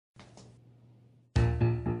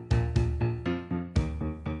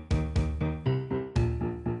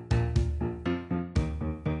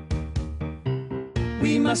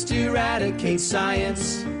We must eradicate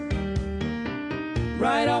science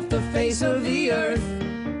right off the face of the earth.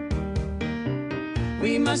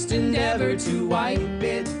 We must endeavor to wipe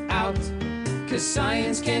it out, 'cause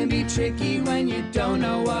science can be tricky when you don't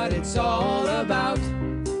know what it's all about.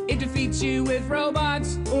 It defeats you with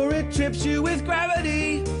robots, Or it trips you with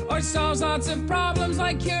gravity. or solves lots of problems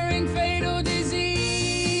like curing fatal disease.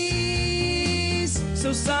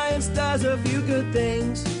 So science does a few good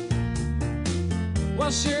things.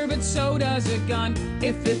 Well, sure, but so does a gun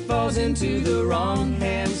if it falls into the wrong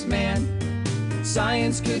hands, man.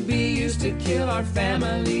 Science could be used to kill our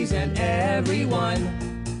families and everyone.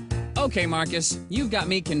 Okay, Marcus, you've got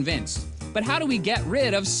me convinced. But how do we get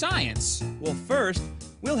rid of science? Well, first,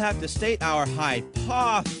 we'll have to state our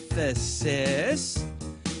hypothesis,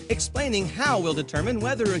 explaining how we'll determine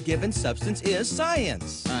whether a given substance is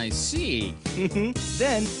science. I see.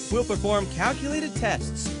 Then, we'll perform calculated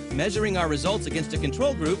tests, measuring our results against a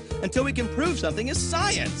control group until we can prove something is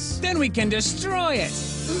science. Then we can destroy it.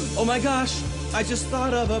 Oh my gosh, I just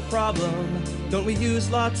thought of a problem. Don't we use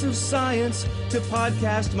lots of science to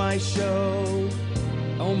podcast my show?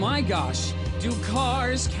 Oh my gosh, do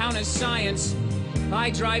cars count as science? I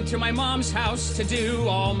drive to my mom's house to do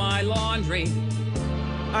all my laundry.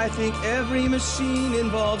 I think every machine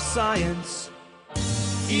involves science.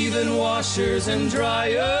 Even washers and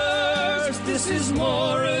dryers, this is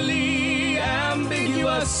morally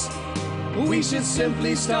ambiguous. We should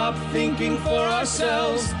simply stop thinking for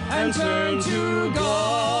ourselves and turn to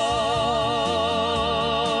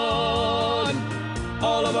God.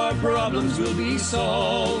 All of our problems will be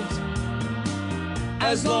solved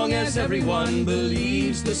as long as everyone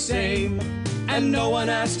believes the same and no one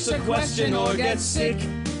asks a question or gets sick.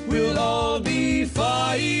 We'll all be